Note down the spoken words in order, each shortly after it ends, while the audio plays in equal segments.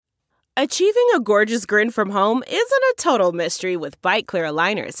Achieving a gorgeous grin from home isn't a total mystery with Bite Clear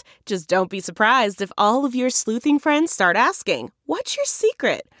aligners. Just don't be surprised if all of your sleuthing friends start asking, "What's your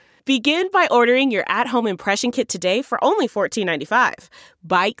secret?" Begin by ordering your at-home impression kit today for only $14.95.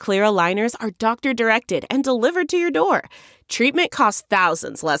 Bite Clear aligners are doctor-directed and delivered to your door. Treatment costs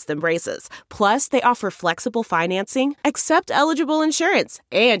thousands less than braces. Plus, they offer flexible financing, accept eligible insurance,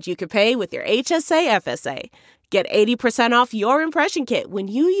 and you can pay with your HSA FSA. Get 80% off your impression kit when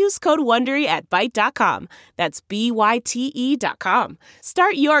you use code WONDERY at Byte.com. That's BYTE.com.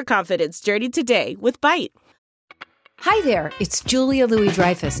 Start your confidence journey today with Byte. Hi there, it's Julia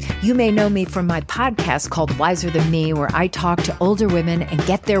Louis-Dreyfus. You may know me from my podcast called Wiser Than Me, where I talk to older women and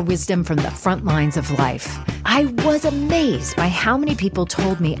get their wisdom from the front lines of life. I was amazed by how many people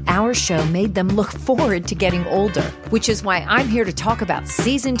told me our show made them look forward to getting older, which is why I'm here to talk about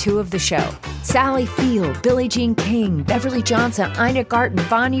season 2 of the show. Sally Field, Billie Jean King, Beverly Johnson, Ina Garten,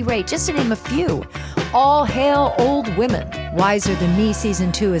 Bonnie Raitt, just to name a few. All hail old women. Wiser Than Me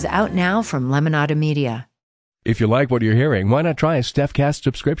season 2 is out now from Lemonada Media. If you like what you're hearing, why not try a StephCast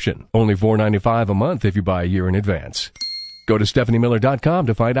subscription? Only $4.95 a month if you buy a year in advance. Go to StephanieMiller.com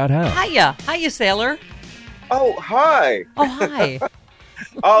to find out how. Hiya, sailor. Oh, hi. Oh, hi.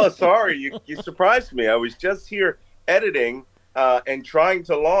 Oh, sorry. You surprised me. I was just here editing and trying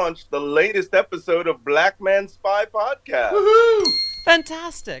to launch the latest episode of Black Man Spy Podcast. Woohoo!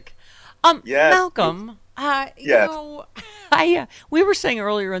 Fantastic. Yes. Malcolm, Yes. you know, we were saying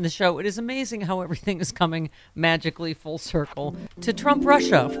earlier in the show, it is amazing how everything is coming magically full circle to Trump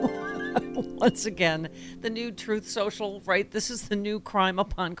Russia. Once again, the new Truth Social, right? This is the new crime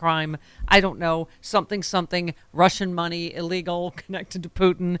upon crime. I don't know, something, Russian money, illegal, connected to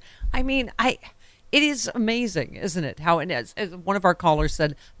Putin. I mean, it is amazing, isn't it? How, and as one of our callers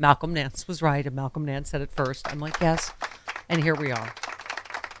said, Malcolm Nance was right, and Malcolm Nance said it first. I'm like, yes, and here we are.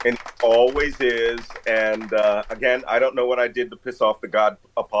 And it always is. And again, I don't know what I did to piss off the god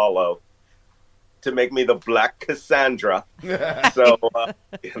Apollo to make me the Black Cassandra. So,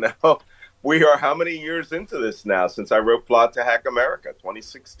 we are how many years into this now since I wrote Plot to Hack America,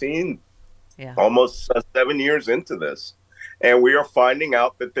 2016. Yeah. Almost 7 years into this. And we are finding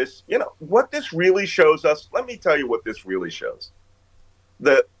out that this, what this really shows us. Let me tell you what this really shows.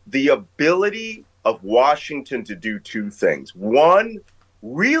 The ability of Washington to do two things. One,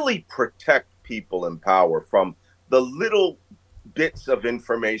 really protect people in power from the little bits of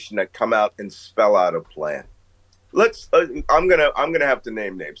information that come out and spell out a plan. I'm gonna have to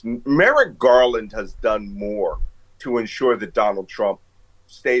name names. Merrick Garland has done more to ensure that Donald Trump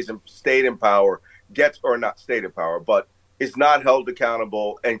stayed in power, stayed in power, but is not held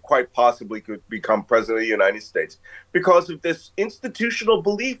accountable and quite possibly could become president of the United States because of this institutional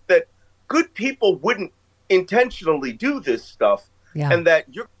belief that good people wouldn't intentionally do this stuff. Yeah. And that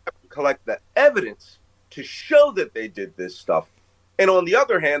you're going to collect the evidence to show that they did this stuff. And on the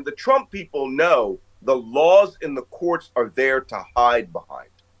other hand, the Trump people know the laws in the courts are there to hide behind,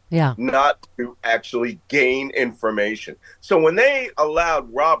 not to actually gain information. So when they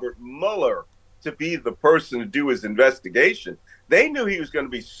allowed Robert Mueller to be the person to do his investigation, they knew he was going to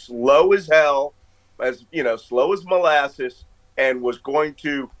be slow as hell, slow as molasses, and was going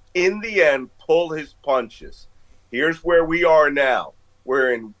to, in the end, pull his punches. Here's where we are now.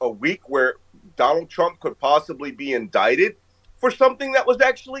 We're in a week where Donald Trump could possibly be indicted for something that was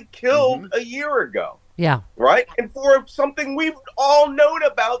actually killed a year ago. Yeah. Right? And for something we've all known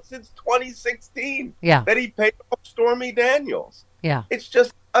about since 2016. Yeah. That he paid off Stormy Daniels. Yeah. It's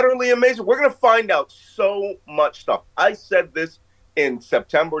just utterly amazing. We're going to find out so much stuff. I said this in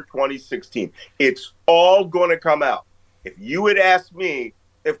September 2016. It's all going to come out. If you had asked me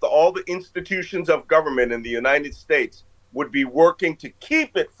if all the institutions of government in the United States would be working to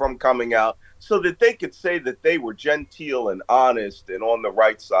keep it from coming out so that they could say that they were genteel and honest and on the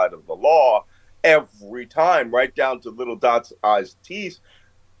right side of the law every time, right down to little dots, I's, T's,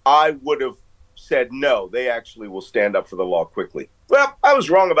 I would have said no, they actually will stand up for the law quickly. Well, I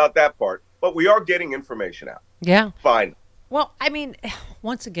was wrong about that part, but we are getting information out. Yeah. Fine. Well, I mean,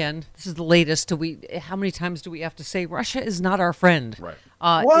 once again, this is the latest. How many times do we have to say Russia is not our friend? Right.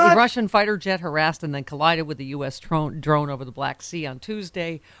 The Russian fighter jet harassed and then collided with the U.S. drone over the Black Sea on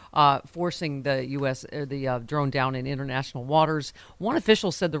Tuesday, forcing the drone down in international waters. One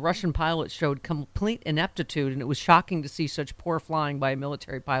official said the Russian pilot showed complete ineptitude, and it was shocking to see such poor flying by a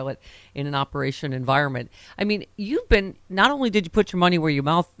military pilot in an operation environment. I mean, not only did you put your money where your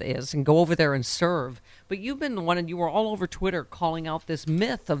mouth is and go over there and serve, but you've been the one, and you were all over Twitter calling out this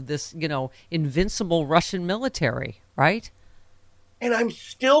myth of this, invincible Russian military, right? And I'm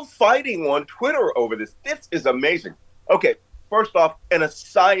still fighting on Twitter over this. This is amazing. Okay, first off, an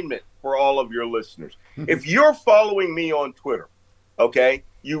assignment for all of your listeners. If you're following me on Twitter, okay,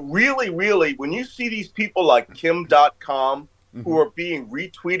 you really, when you see these people like Kim.com who are being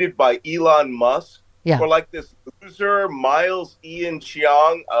retweeted by Elon Musk, or like this loser Miles Ian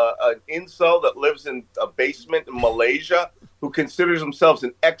Chiang, an incel that lives in a basement in Malaysia, who considers themselves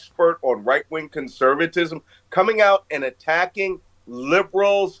an expert on right-wing conservatism, coming out and attacking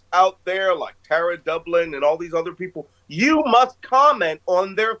liberals out there like Tara Dublin and all these other people, you must comment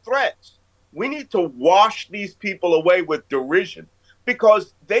on their threats. We need to wash these people away with derision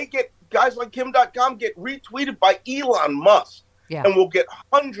because they get, guys like Kim.com get retweeted by Elon Musk and will get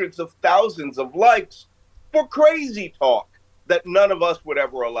hundreds of thousands of likes for crazy talk that none of us would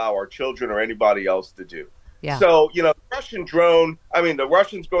ever allow our children or anybody else to do. Yeah. So, the the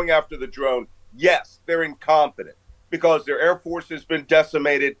Russians going after the drone, yes, they're incompetent because their Air Force has been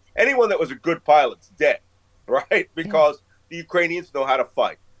decimated. Anyone that was a good pilot's dead, right? Because the Ukrainians know how to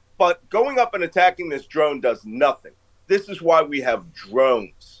fight. But going up and attacking this drone does nothing. This is why we have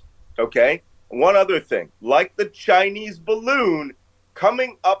drones, okay? One other thing, like the Chinese balloon,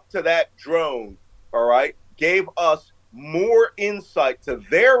 coming up to that drone, all right, gave us more insight to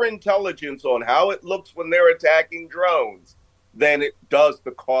their intelligence on how it looks when they're attacking drones than it does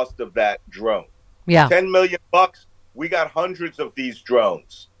the cost of that drone. Yeah. $10 million, we got hundreds of these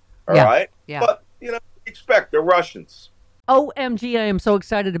drones, all right? Yeah. But, expect the Russians. OMG, I am so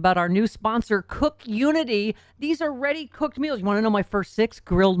excited about our new sponsor, Cook Unity. These are ready-cooked meals. You want to know my first 6?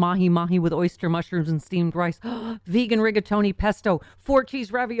 Grilled mahi-mahi with oyster mushrooms and steamed rice. Vegan rigatoni pesto.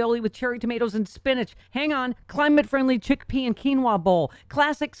 4-cheese ravioli with cherry tomatoes and spinach. Hang on. Climate-friendly chickpea and quinoa bowl.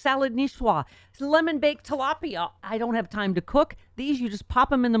 Classic salad niçoise. Lemon-baked tilapia. I don't have time to cook. These, you just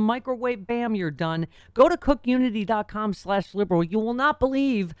pop them in the microwave. Bam, you're done. Go to cookunity.com/liberal. You will not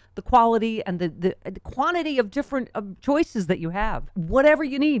believe the quality and the quantity of different choices that you have. Whatever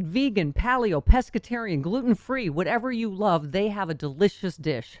you need, vegan, paleo, pescatarian, gluten-free, whatever you love, they have a delicious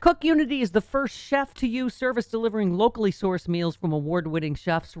dish. Cook Unity is the first chef-to-you service delivering locally sourced meals from award-winning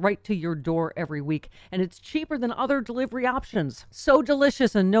chefs right to your door every week. And it's cheaper than other delivery options. So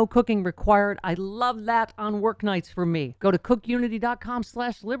delicious and no cooking required. I love that on work nights for me. Go to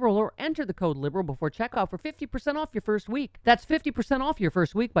cookunity.com/liberal or enter the code liberal before checkout for 50% off your first week. That's 50% off your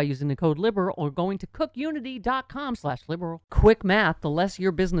first week by using the code liberal or going to cookunity.com/liberal. Quick math, the less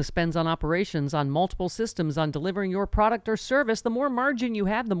your business spends on operations, on multiple systems, on delivering your product or service, the more margin you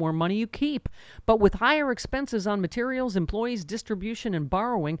have, the more money you keep. But with higher expenses on materials, employees, distribution, and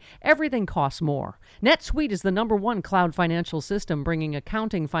borrowing, everything costs more. NetSuite is the #1 cloud financial system, bringing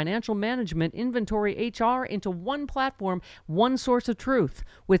accounting, financial management, inventory, HR into one platform, one source of truth.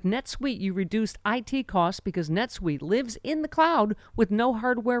 With NetSuite, you reduce IT costs because NetSuite lives in the cloud with no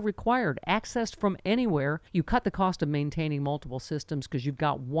hardware required, accessed from anywhere. You cut the cost of maintaining multiple systems because you've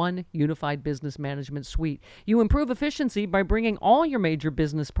got one unified business management suite. You improve efficiency by bringing all your major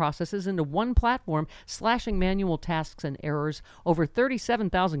business processes into one platform, slashing manual tasks and errors. Over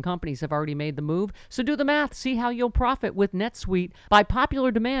 37,000 companies have already made the move, so do the math. See how you'll profit with NetSuite. By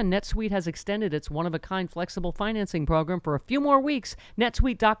popular demand, NetSuite has extended its one-of-a-kind flexible financing program for a few more weeks.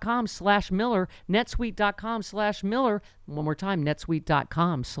 netsuite.com/Miller. netsuite.com/Miller. One more time,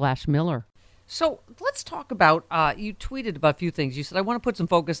 netsuite.com/Miller. So let's talk about, you tweeted about a few things. You said, I want to put some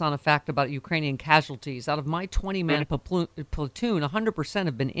focus on a fact about Ukrainian casualties. Out of my 20-man platoon, 100%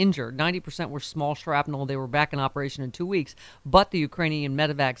 have been injured. 90% were small shrapnel. They were back in operation in 2 weeks. But the Ukrainian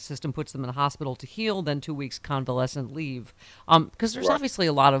medevac system puts them in a hospital to heal, then 2 weeks convalescent leave. Because there's obviously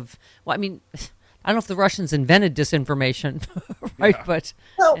a lot of, I don't know if the Russians invented disinformation, right? Yeah. But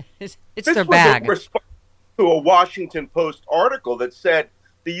it's their bag. This was in response to a Washington Post article that said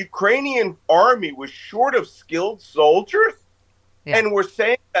the Ukrainian army was short of skilled soldiers, and were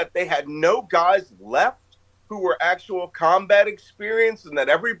saying that they had no guys left who were actual combat experienced and that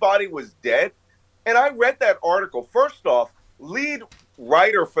everybody was dead. And I read that article. First off, lead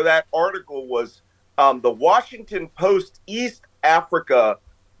writer for that article was the Washington Post East Africa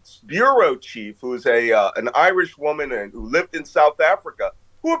bureau chief, who's an Irish woman and who lived in South Africa,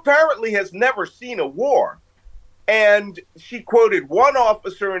 who apparently has never seen a war. And she quoted one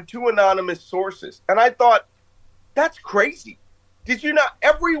officer and 2 anonymous sources. And I thought, that's crazy. Did you not?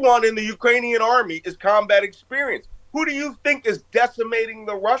 Everyone in the Ukrainian army is combat experienced. Who do you think is decimating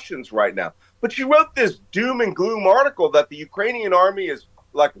the Russians right now? But she wrote this doom and gloom article that the Ukrainian army is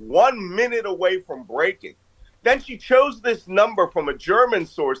like 1 minute away from breaking. Then she chose this number from a German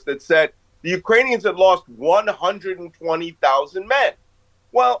source that said the Ukrainians had lost 120,000 men.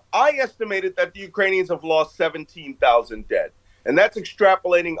 Well, I estimated that the Ukrainians have lost 17,000 dead. And that's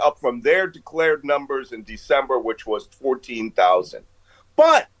extrapolating up from their declared numbers in December, which was 14,000.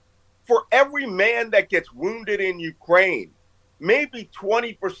 But for every man that gets wounded in Ukraine, maybe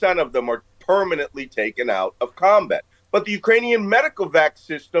 20% of them are permanently taken out of combat. But the Ukrainian medical vac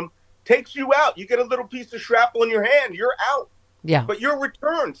system takes you out. You get a little piece of shrapnel in your hand, you're out. Yeah. But you're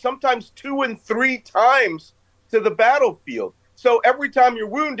returned sometimes 2 and 3 times to the battlefield. So every time you're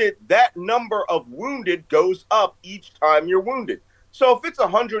wounded, that number of wounded goes up each time you're wounded. So if it's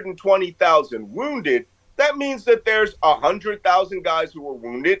 120,000 wounded, that means that there's 100,000 guys who were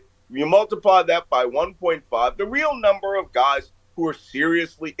wounded. You multiply that by 1.5. The real number of guys who are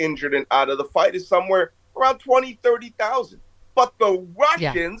seriously injured and out of the fight is somewhere around 20, 30,000. But the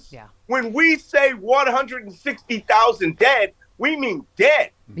Russians, when we say 160,000 dead, we mean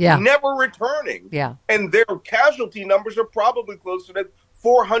dead, never returning. Yeah. And their casualty numbers are probably closer to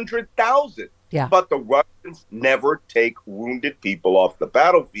 400,000. Yeah. But the Russians never take wounded people off the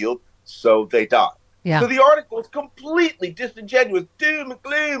battlefield, so they die. Yeah. So the article is completely disingenuous. Doom and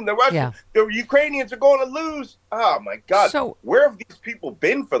gloom. The Ukrainians are going to lose. Oh, my God. So, where have these people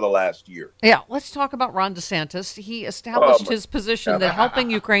been for the last year? Yeah, let's talk about Ron DeSantis. He established his position that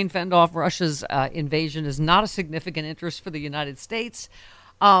helping Ukraine fend off Russia's invasion is not a significant interest for the United States.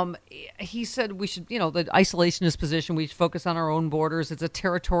 He said we should, the isolationist position, we should focus on our own borders. It's a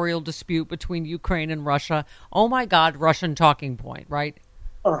territorial dispute between Ukraine and Russia. Oh, my God, Russian talking point, right?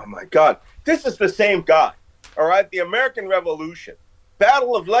 Oh, my God. This is the same guy, all right? The American Revolution,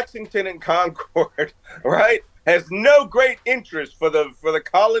 Battle of Lexington and Concord, right, has no great interest for the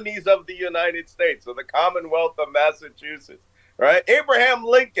colonies of the United States or the Commonwealth of Massachusetts, right? Abraham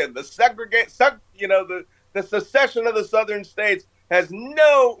Lincoln, the secession of the southern states has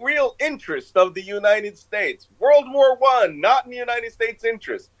no real interest of the United States. World War I, not in the United States'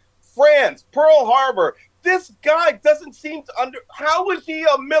 interest. France, Pearl Harbor. This guy doesn't seem to how is he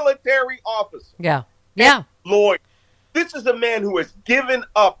a military officer? Yeah. Yeah. Lawyer. This is a man who has given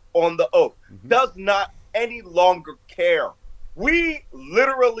up on the oath, does not any longer care. We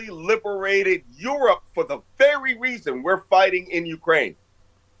literally liberated Europe for the very reason we're fighting in Ukraine,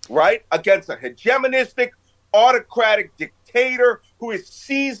 right? Against a hegemonistic, autocratic dictator who is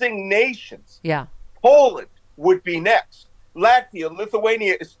seizing nations. Yeah. Poland would be next. Latvia,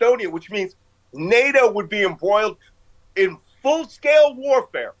 Lithuania, Estonia, which means NATO would be embroiled in full-scale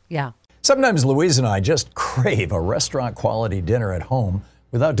warfare. Yeah. Sometimes Louise and I just crave a restaurant-quality dinner at home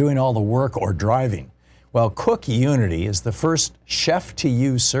without doing all the work or driving. Well, Cook Unity is the first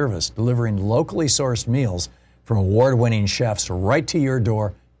chef-to-you service delivering locally sourced meals from award-winning chefs right to your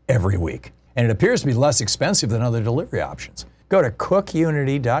door every week. And it appears to be less expensive than other delivery options. Go to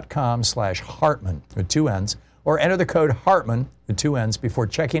cookunity.com/Hartman with 2 N's or enter the code Hartman with 2 N's before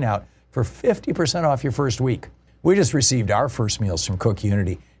checking out for 50% off your first week. We just received our first meals from Cook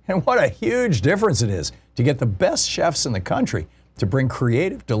Unity, and what a huge difference it is to get the best chefs in the country to bring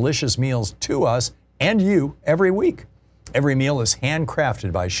creative, delicious meals to us and you every week. Every meal is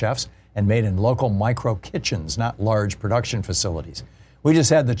handcrafted by chefs and made in local micro kitchens, not large production facilities. We just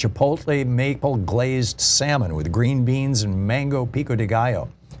had the Chipotle maple glazed salmon with green beans and mango pico de gallo.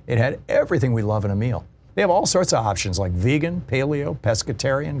 It had everything we love in a meal. They have all sorts of options like vegan, paleo,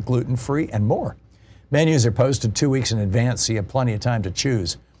 pescatarian, gluten-free, and more. Menus are posted 2 weeks in advance, so you have plenty of time to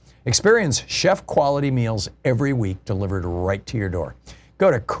choose. Experience chef-quality meals every week delivered right to your door.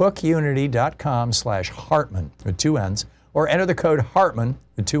 Go to cookunity.com/Hartman with 2 N's or enter the code Hartman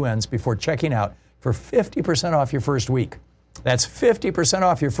with 2 N's before checking out for 50% off your first week. That's 50%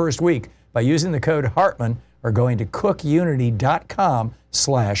 off your first week by using the code Hartman or going to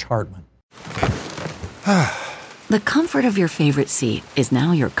cookunity.com/Hartman. The comfort of your favorite seat is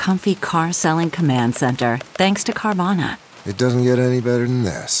now your comfy car selling command center, thanks to Carvana. It doesn't get any better than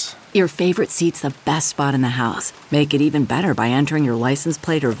this. Your favorite seat's the best spot in the house. Make it even better by entering your license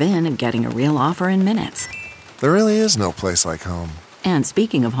plate or VIN and getting a real offer in minutes. There really is no place like home. And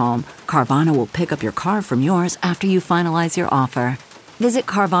speaking of home, Carvana will pick up your car from yours after you finalize your offer. Visit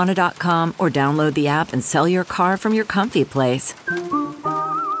Carvana.com or download the app and sell your car from your comfy place.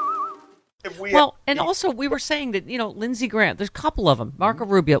 Well, and also we were saying that, Lindsey Graham, there's a couple of them. Marco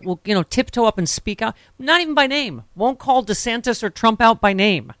Rubio will, tiptoe up and speak out, not even by name, won't call DeSantis or Trump out by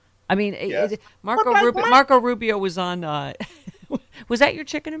name. I mean, Yes. Marco Rubio was on, was that your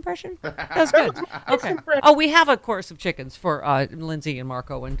chicken impression? That was good. Okay. Oh, we have a chorus of chickens for Lindsey and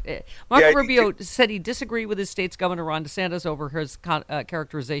Marco. And Marco Rubio said he disagreed with his state's governor, Ron DeSantis, over his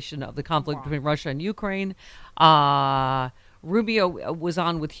characterization of the conflict between Russia and Ukraine. Rubio was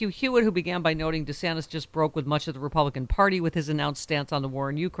on with Hugh Hewitt, who began by noting DeSantis just broke with much of the Republican Party with his announced stance on the war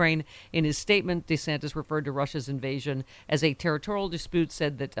in Ukraine. In his statement, DeSantis referred to Russia's invasion as a territorial dispute,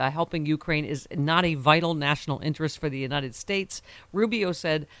 said that helping Ukraine is not a vital national interest for the United States. Rubio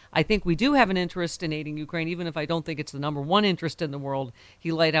said, I think we do have an interest in aiding Ukraine, even if I don't think it's the number one interest in the world.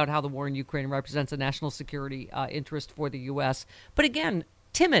 He laid out how the war in Ukraine represents a national security interest for the U.S. But again,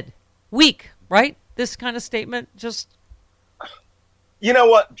 timid, weak, right? This kind of statement just... You know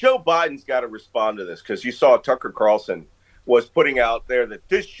what? Joe Biden's got to respond to this, because you saw Tucker Carlson was putting out there that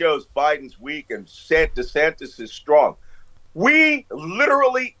this shows Biden's weak and DeSantis is strong. We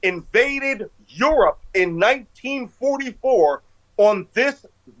literally invaded Europe in 1944 on this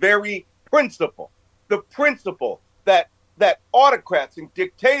very principle. The principle that autocrats and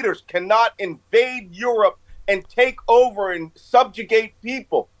dictators cannot invade Europe and take over and subjugate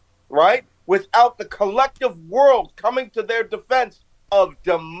people, right? Without the collective world coming to their defense of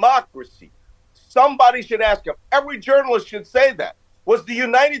democracy. Somebody should ask him. Every journalist should say that. Was the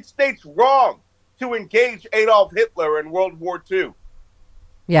United States wrong to engage Adolf Hitler in World War II?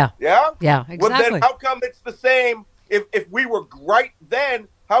 Yeah. Yeah? Yeah, exactly. Well, then how come it's the same? If we were right then,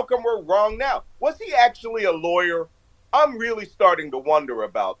 how come we're wrong now? Was he actually a lawyer? I'm really starting to wonder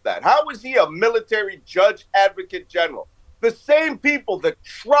about that. How was he a military judge, advocate general? The same people that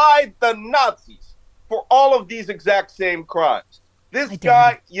tried the Nazis for all of these exact same crimes. This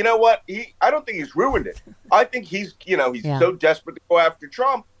guy, you know what? I don't think he's ruined it. I think he's so desperate to go after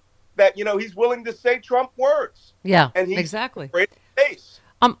Trump that, he's willing to say Trump words. Yeah, and he's exactly. Great face.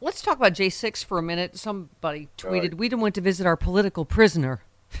 Let's talk about J6 for a minute. Somebody tweeted, we didn't want to visit our political prisoner,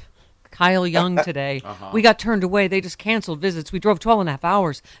 Kyle Young, today. We got turned away. They just canceled visits. We drove 12 and a half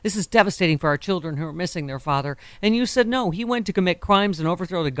hours. This is devastating for our children who are missing their father. And you said, no, he went to commit crimes and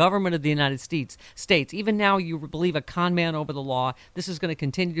overthrow the government of the United States. Even now, you believe a con man over the law. This is going to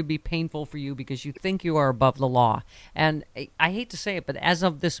continue to be painful for you because you think you are above the law. And I hate to say it, but as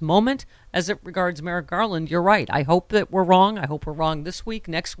of this moment, as it regards Merrick Garland, you're right. I hope that we're wrong. I hope we're wrong this week,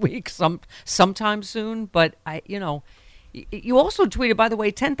 next week, sometime soon. But you also tweeted, by the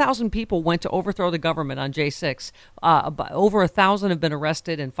way, 10,000 people went to overthrow the government on J6. Over 1,000 have been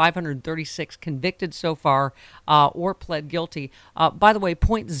arrested and 536 convicted so far or pled guilty. By the way,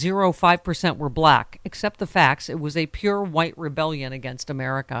 0.05% were black. Accept the facts. It was a pure white rebellion against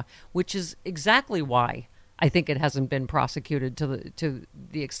America, which is exactly why I think it hasn't been prosecuted to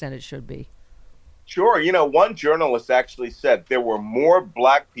the extent it should be. Sure. One journalist actually said there were more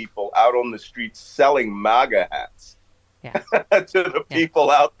black people out on the streets selling MAGA hats. Yeah. to the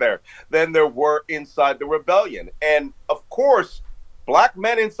people out there than there were inside the rebellion. And of course, black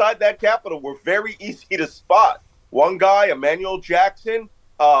men inside that Capitol were very easy to spot. One guy, Emmanuel Jackson,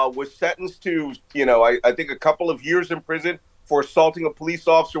 was sentenced to, I think a couple of years in prison for assaulting a police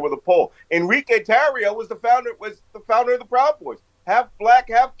officer with a pole. Enrique Tarrio was the founder of the Proud Boys. Half black,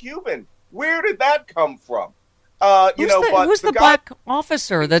 half Cuban. Where did that come from? Who's the black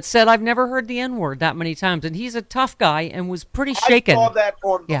officer that said, I've never heard the N-word that many times? And he's a tough guy and was pretty shaken. I saw that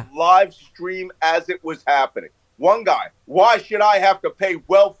on the live stream as it was happening. One guy, why should I have to pay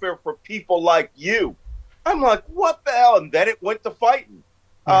welfare for people like you? I'm like, what the hell? And then it went to fighting.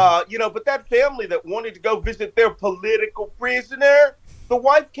 But that family that wanted to go visit their political prisoner, the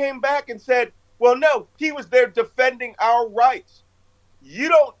wife came back and said, well, no, he was there defending our rights.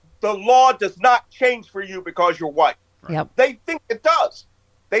 The law does not change for you because you're white. Yep. They think it does.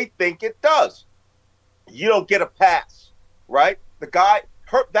 You don't get a pass, right? That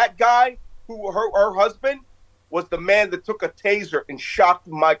guy who her husband was the man that took a taser and shot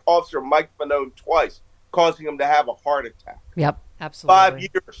Officer Mike Fanone twice, causing him to have a heart attack. Yep, absolutely. 5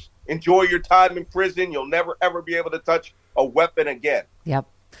 years. Enjoy your time in prison. You'll never, ever be able to touch a weapon again. Yep.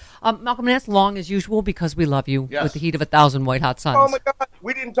 Malcolm, that's long as usual because we love you with the heat of 1,000 white hot suns. Oh, my God.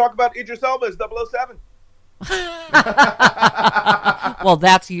 We didn't talk about Idris Elba as 007. Well,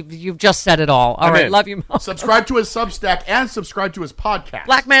 you've just said it all. All right, love you, Malcolm. Subscribe to his Substack and subscribe to his podcast.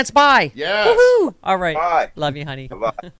 Black Man Spy. Yes. Woohoo! All right. Bye. Love you, honey. Bye.